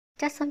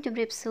ចាសសូមជម្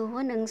រាបសួរ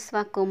និងស្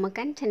វាគមន៍មក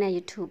កាន់ Channel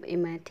YouTube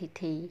Ema Thy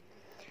Thy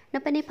នៅ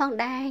ពេលនេះផង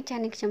ដែរចា៎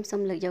នេះខ្ញុំសូ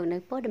មលើកយកនៅ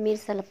ព័ត៌មាន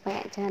សិល្បៈ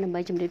ចា៎ដើម្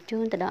បីជម្រាបជូ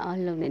នទៅដល់អ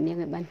ស់លោកអ្នកនាង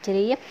ឲ្យបានជ្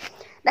រាប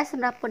ដែលស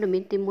ម្រាប់ព័ត៌មា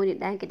នទី1នេះ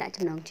ដែរគេដាក់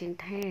ចំណងជើង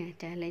ថា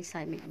ចា៎លេង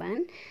សើចមិនបាន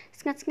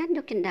ស្ងាត់យ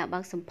កចិន្តាបើ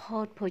កសម្ពោ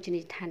ធភោជ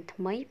នីយដ្ឋានថ្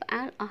មីផ្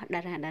អើលអស់តា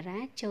រា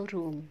ចូល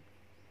រួម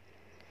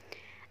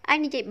ឯ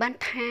និយាយបាន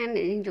ថាអ្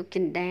នកនាងយក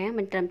ចិន្តា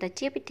មិនត្រឹមតែ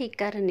ជាពិធី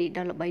ការនី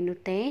ដ៏ល្បីនោះ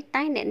ទេ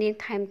តែអ្នកនាង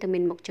ថែមទៅមា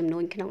នមុខចំនួ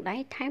នក្នុងដៃ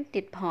ថែម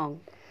ទៀតផង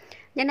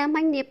យ៉ាងណា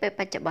មិញនាពេល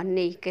បច្ចុប្បន្ន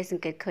នេះគេស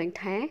ង្កេតឃើញ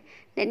ថា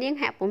អ្នកនាង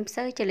ហាក់ពុំ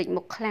សូវចរិត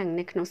មុខខ្លាំង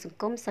នៅក្នុងសង្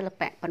គមសិល្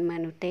បៈប៉ុន្មាន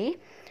នោះទេ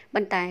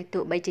ប៉ុន្តែ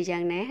ទោះបីជាយ៉ា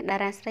ងណាតា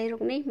រាស្រីរូ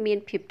បនេះមាន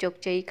ភាពជោគ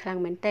ជ័យខ្លាំង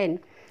មែនទែន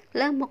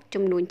លើមុខ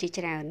ចំនួនជា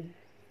ច្រើន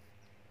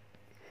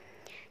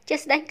ជា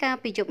ស្ដេចការ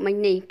ពីយប់មិញ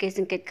នេះគេស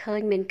ង្កេតឃើញ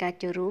មានការ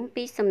ចូលរួម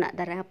ពីសំណាក់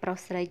តារាប្រុស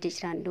ស្រីជា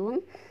ច្រើនដួង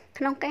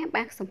ក្នុងការ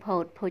បាក់សម្ពោ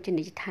ធភោជ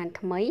នីយដ្ឋាន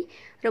ថ្មី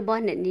រប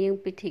ស់អ្នកនាង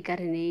ពិធីកា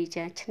រនី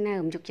ចាឆ្នើ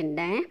មយុគចិន្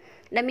តា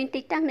ដែលមាន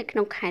ទីតាំងនៅក្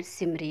នុងខេត្ត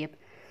សៀមរាប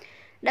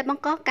ដែលប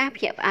ង្កការ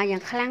ភ្ញាក់ផ្អើលយ៉ា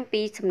ងខ្លាំង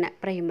ពីសំណាក់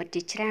ប្រិយមិត្ត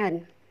ជាច្រើន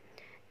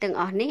ទាំង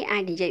អស់នេះអា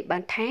ចនិយាយបា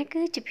នថា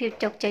គឺជាភាព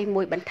ជោគជ័យ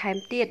មួយបន្ថែម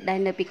ទៀតដែល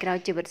នៅពីក្រោយ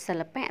ជីវិតសិ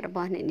ល្បៈរប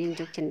ស់អ្នកនាង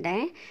យុគចិន្តា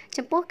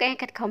ចំពោះការ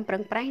ខិតខំប្រឹ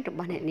ងប្រែងរប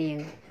ស់អ្នកនាង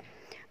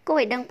គួរ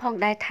ឲ្យដឹងផង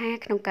ដែរថា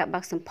ក្នុងការបា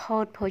ក់សម្ពោ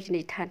ធភោជ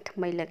នីយដ្ឋានថ្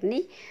មីលើក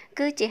នេះ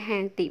គឺជាហា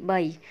ងទី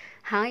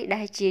3ហើយ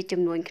ដែលជា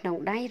ចំនួនក្នុង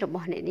ដៃរប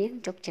ស់អ្នកនាង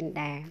យុគចិន្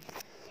តា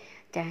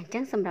ចាអញ្ចឹ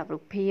ងសម្រាប់រូ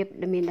បភាព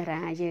ដែលមានតា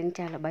រាយើង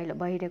ចាល្បី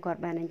ដែលគាត់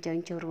បានអញ្ជើញ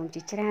ចូលរួម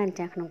ជាច្រើន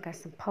ចាក្នុងការ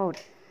សម្ពោធ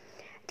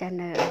ចា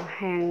នៅ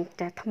ហាង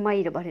ចាថ្មី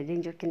របស់រាជ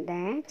យុគចិន្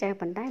តាចា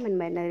ប៉ុន្តែមិន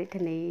មែននៅរាជ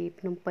ធានី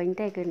ភ្នំពេញ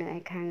ទេគឺនៅឯ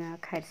ខាង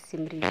ខេត្តសៀ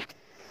មរាប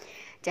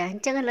ចាអ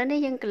ញ្ចឹងឥឡូវនេះ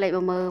យើងក៏លេចម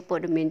កមើលព័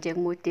ត៌មានជាង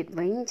មួយទៀត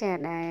វិញចា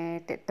ដែល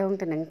តកតង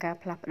ទៅនឹងការ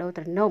ផ្លាស់ប្ដូរ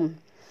ត្រនំ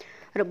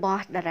រប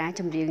ស់តារា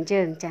ចម្រៀង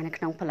យើងចានៅ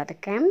ក្នុងផលិត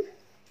កម្ម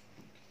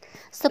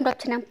សម្រាប់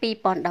ឆ្នាំ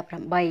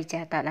2018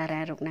ចាតើតារា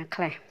រូបណា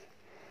ខ្លះ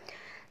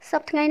ស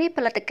ប្តាហ៍ថ្ងៃនេះផ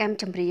លិតកម្ម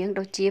ចម្រៀង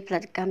ដូចជាផលិ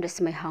តកម្មរ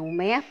ស្មីហង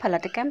មាសផលិ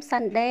តកម្ម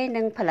Sunday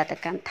និងផលិត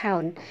កម្ម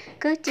Town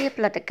គឺជាផ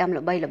លិតកម្ម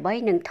ល្បី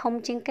និងធំ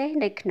ជាងគេ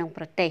នៅក្នុង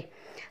ប្រទេស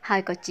ហើ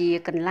យក៏ជា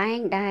កន្លែង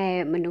ដែល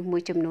មនុស្សមួ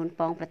យចំនួន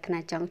ប៉ងប្រាថ្នា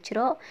ចង់ជ្រ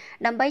ក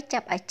ដើម្បីចា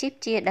ប់អាជីព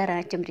ជាតារា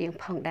ចម្រៀង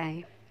ផងដែរ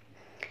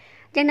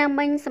យ៉ាងណា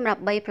មិញសម្រា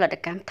ប់3ផលិត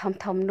កម្ម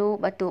ធំនោះ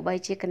បើទោះបី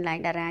ជាកន្លែង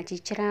តារាជា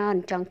ច្រើន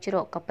ចង់ជ្រ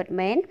កក៏ពិត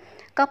មែន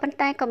ក៏ប៉ុន្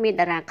តែក៏មាន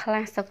តារាខ្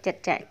លះសុកចិត្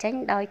តចាក់ចេញ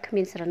ដោយគ្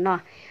មានស្រណោះ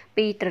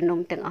ពីត្រនំ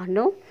ទាំងអស់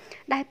នោះ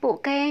ដែលពួក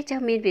គេចា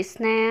ស់មានវាស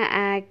នា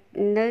អាច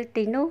នៅ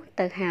ទីនោះ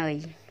ទៅហើយ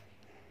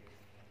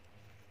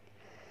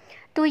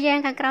តួយ៉ាង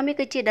ខាងក្រោមនេះ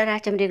គឺជាតារា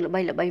ចម្រៀងល្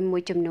បីមួ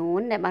យចំនួន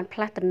ដែលបានផ្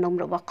លាស់ត្រនំ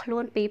របស់ខ្លួ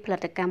នពីផលិ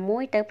តកម្មមួ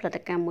យទៅផលិត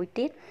កម្មមួយ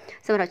ទៀត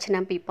សម្រាប់ឆ្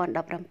នាំ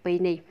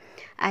2017នេះ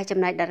ឯចំ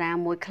ណែកតារា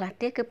មួយខ្លះ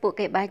ទៀតគឺពួក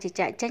គេបាន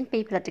ចាក់ចេញពី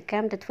ផលិតក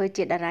ម្មទៅធ្វើ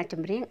ជាតារាច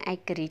ម្រៀងឯ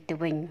ករាជ្យទៅ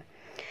វិញ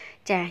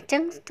ចាអញ្ចឹ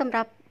ងសម្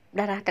រាប់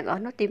តារាទាំងអ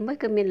ស់នោះទី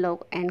1គឺមានលោក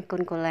អានកុ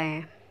នកូឡា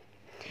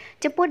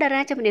ចំពោះតា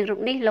រាចម្រៀងរូប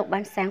នេះលោកបា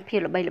នសាងភាព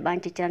ល្បីល្បាញ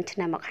ជាច្រើនឆ្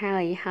នាំមកហើ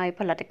យ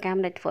ផលិតកម្ម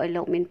ដែលធ្វើឲ្យ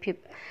លោកមានភាព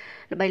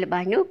ល្បីល្បា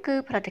ញនោះគឺ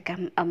ផលិតក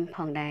ម្មផ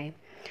ងដែរ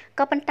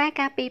ក៏ប៉ុន្តែ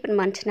កាលពីប្រ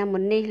ហែលឆ្នាំមុ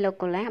ននេះលោក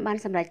កូឡាបាន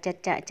សម្រេចចិត្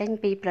តចាក់ចេញ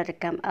ពីផលិត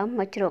កម្មម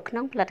កជ្រកក្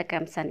នុងផលិតក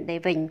ម្ម Sunday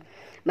វិញ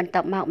បន្ទា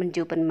ប់មកមិន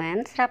យូរប៉ុន្មាន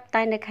ស្រាប់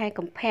តែនៅខែ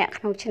កុម្ភៈ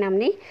ក្នុងឆ្នាំ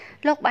នេះ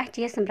លោកបាស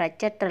ជាសម្រេច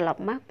ចិត្តត្រឡ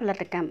ប់មកផលិ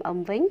តកម្ម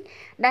វិញ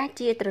ដែល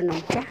ជាត្រនំ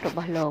ចាស់រប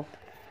ស់លោក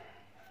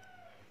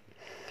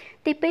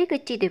ទី2គឺ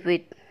ជា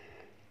David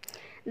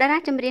តារា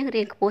ចម្រៀង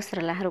រៀងខ្ពស់ស្រ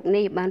ឡះរូប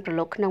នេះបានប្រ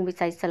ឡូកក្នុងវិ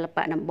ស័យសិល្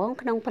បៈដំបង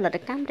ក្នុងផលិត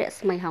កម្មរ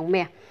ស្មីហង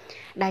មាស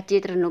ដែលជា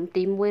ត្រនំ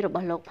ទី1រប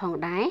ស់លោកផង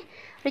ដែរ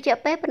រយៈ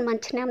ពេលប្រហែល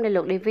ឆ្នាំនៃ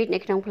លោក David នៅ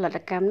ក្នុងផលិត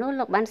កម្មនោះ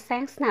លោកបានសា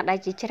ងស្នាដៃ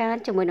ជាច្រើន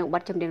ជាមួយនឹងប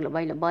ទចម្រៀងល្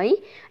បី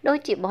ដូច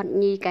ជាបទ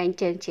ញីកែង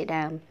ជើងជា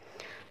ដើម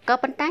ក៏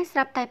ប៉ុន្តែស្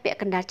រាប់តែពាក់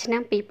កណ្ដាលឆ្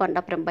នាំ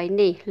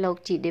2018នេះលោក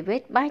G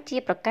David បានជា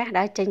ប្រកាស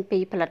ដើរចេញពី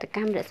ផលិតក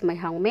ម្មរស្មី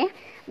ហងមាស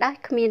ដោយ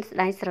គ្មានស្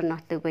ដាយស្រណោះ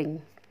ទៅវិញ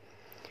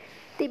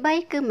ទី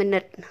3គឺម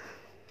និត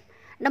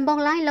ដំបង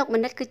ឡើយលោកម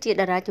និតគឺជា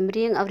តារាចម្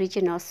រៀង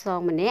Original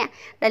Song ម្នាក់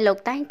ដែលលោក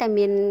តែងតែ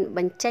មានប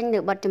ញ្ចេញនៅ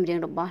បទចម្រៀង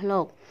របស់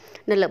លោក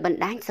នៅលើបណ្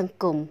ដាញសង្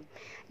គម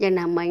យ៉ាង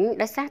ណាមិញ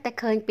ដោយសារតែ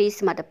ឃើញពី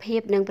សមត្ថភាព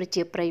និងប្រ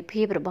ជាប្រិយ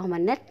ភាពរបស់ម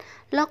និត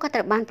លោកក៏ត្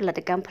រូវបានផលិត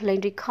កម្មភ្លេង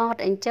record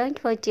អញ្ជើញ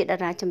ធ្វើជាតា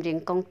រាចម្រៀង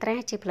កុងត្រា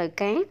ជាផ្លូវ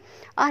ការ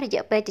អស់រ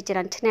យៈពេលជាច្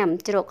រើនឆ្នាំ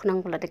ជ្រកក្នុង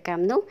ផលិតក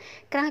ម្មនោះ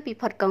ក្រោយពី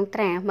ផុតកុងត្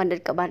រាមនិត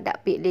ក៏បានដា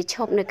ក់ពាក្យលាឈ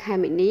ប់នៅខែ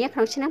មីនាក្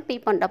នុងឆ្នាំ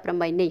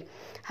2018នេះ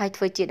ហើយ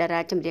ធ្វើជាតា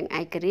រាចម្រៀង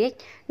ឯករាជ្យ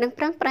និង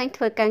ប្រឹងប្រែង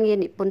ធ្វើការងារ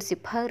និពន្ធសៀវ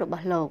ភៅរប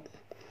ស់លោក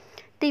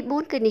ទី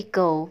4គឺនី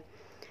កូ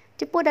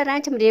ចំពោះតារា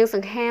ចម្រៀងស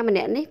ង្ហាម្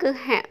នាក់នេះគឺ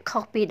ហាក់ខុ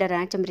សពីតា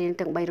រាចម្រៀង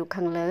ទាំង3រូប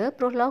ខាងលើ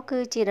ព្រោះលោកគឺ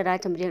ជាតារា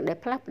ចម្រៀងដែល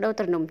ផ្លាស់ប្ដូរ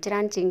ត្រនំច្រើ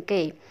នជាង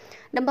គេ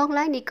ដំបូង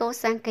ឡើយនីកូ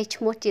សាងកេរ្តិ៍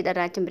ឈ្មោះជាតា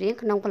រាចម្រៀង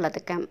ក្នុងផលិត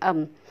កម្ម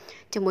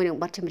ជាមួយនឹង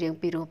បទចម្រៀង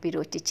ពី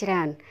រោះជាច្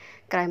រើន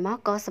ក្រោយមក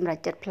ក៏សម្រេច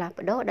ចិត្តផ្លាស់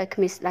ប្ដូរដោយគ្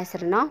មានស្ដាយស្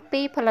រណោះ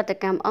ពីផលិត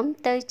កម្ម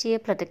ទៅជា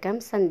ផលិតកម្ម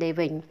Sunday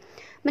វិញ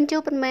មិនជួ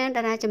បប៉ុន្មាន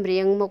តារាចម្រៀ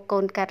ងមកកូ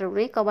នកាត់រូប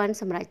នេះក៏បាន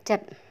សម្រេចចិ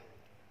ត្ត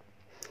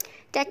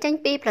ចាក់ចេញ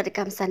ពីផលិតក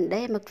ម្ម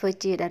Sunday មកធ្វើ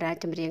ជាតារា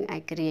ចម្រៀងឯ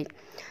ករាជ្យ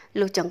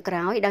លុះចុងក្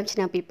រោយដើមឆ្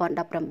នាំ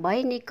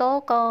2018នីកូ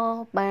ក៏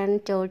បាន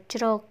ចូល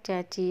ជ្រក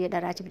ជាតា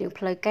រាចម្រៀង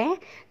ផ្លូវការ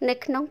នៅ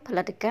ក្នុងផ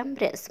លិតកម្ម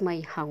រស្មី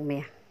ហងមា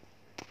ស